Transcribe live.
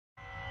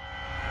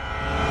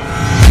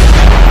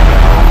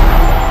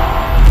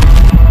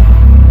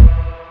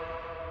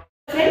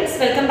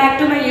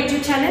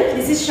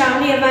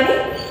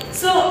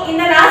So in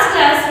the last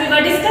class we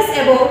were discussed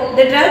about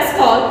the drugs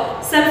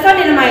called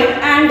sulfonamide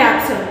and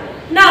dapsone.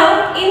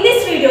 Now in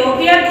this video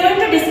we are going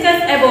to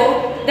discuss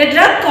about the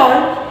drug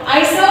called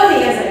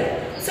isoniazid.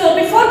 So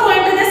before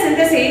going to the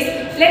synthesis,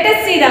 let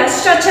us see the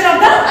structure of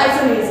the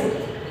isoniazid.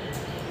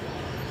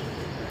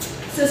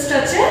 So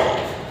structure.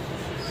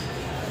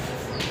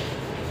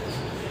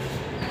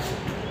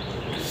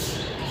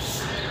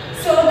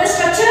 So the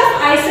structure of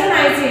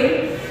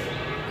isoniazid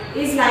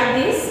is like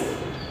this.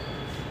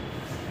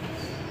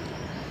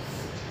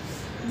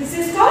 This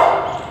is called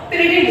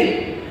pyridine ring.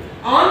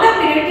 On the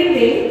pyridine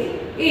ring,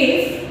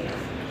 if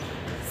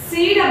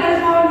C double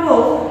bond O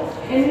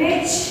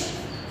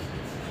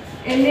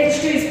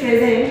NH2 is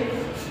present,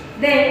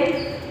 then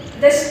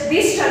this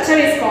structure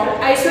is called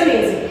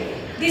isoniazid.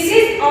 This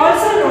is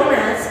also known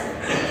as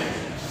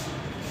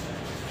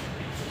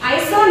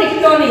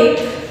isonectonic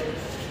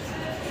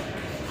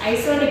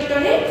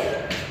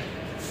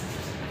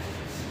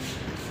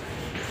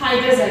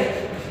hydrazide.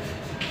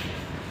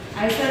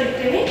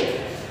 Isonectonic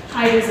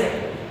hydrazide.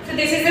 So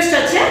this is the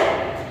structure.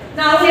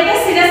 Now let us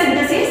see the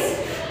synthesis.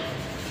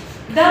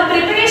 The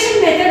preparation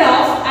method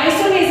of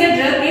isoniazid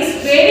drug is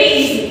very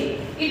easy.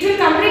 It will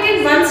complete in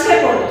one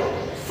step only.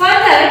 For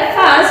that,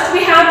 first we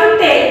have to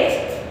take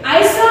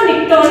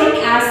isonectonic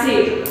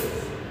acid.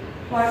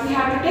 What we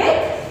have to take?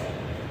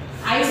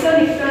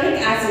 Isonectonic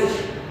acid.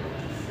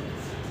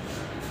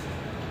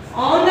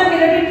 On the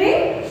pyridine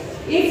ring,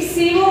 if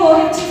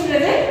COOH is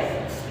present,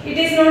 it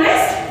is known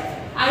as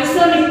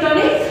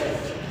isonectonic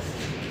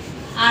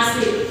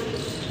acid.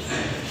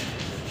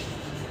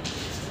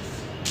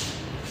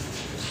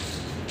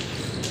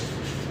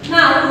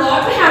 Now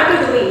what we have to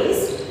do is,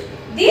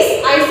 this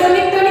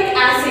isonectonic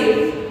acid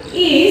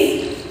is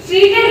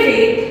treated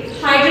with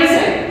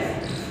hydrazine.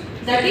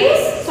 That is,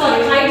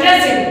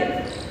 hydrazine.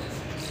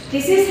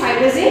 This is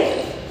hydrazine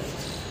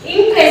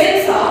in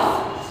presence of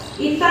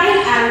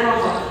ethyl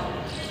alcohol.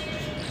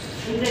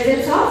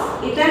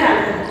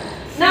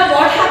 Now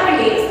what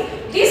happened is,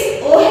 this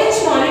OH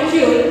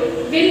molecule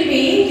will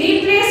be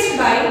replaced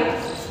by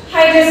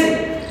hydrazine,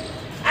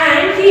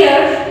 and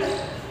here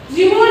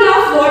removal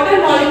of water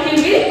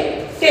molecule will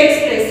take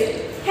place.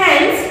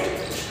 Hence,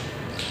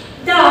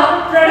 the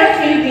product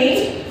will be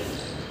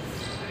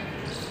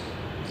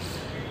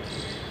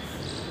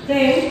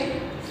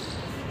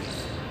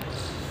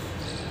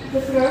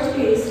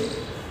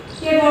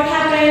here what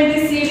happened,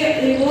 this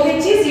OH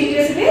is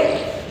replaced with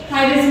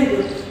hydrazine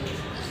group.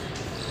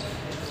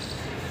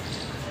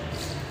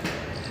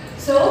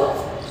 So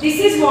this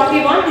is what we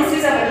want, this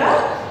is our drug.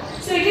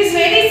 So it is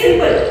very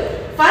simple.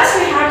 First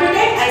we have to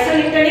take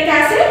isonectonic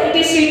acid, it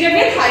is treated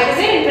with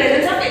hydrazine in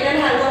presence of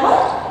ethyl alcohol.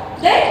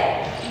 Then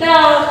the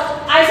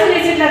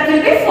isoniazid drug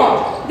will be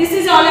formed. This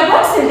is all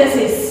about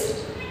synthesis.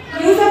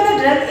 Use of the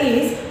drug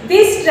is,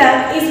 this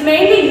drug is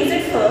mainly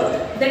used for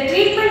the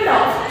treatment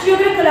of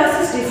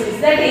tuberculosis disease,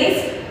 that is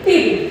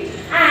TB.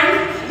 And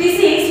this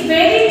is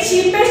very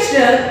cheapest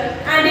drug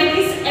and it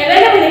is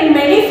available in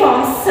many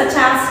forms such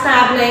as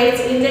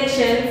tablets,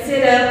 injections,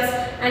 syrups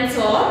and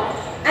so on.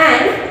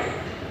 And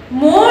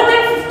more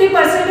than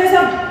 50%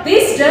 of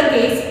this drug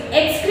is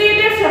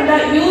excreted from the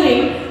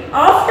urine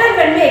after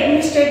when we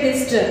administer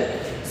this drug.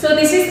 So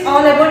this is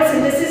all about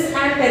synthesis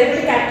and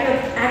therapeutic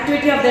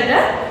activity of the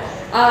drug.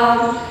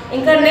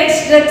 ఇంకా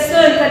next drugs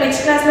ఇంకా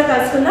next క్లాస్లో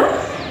కలుసుకుందాం.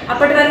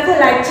 అప్పటి వరకు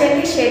like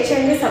చేయండి, share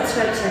చేయండి,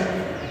 subscribe చేయండి.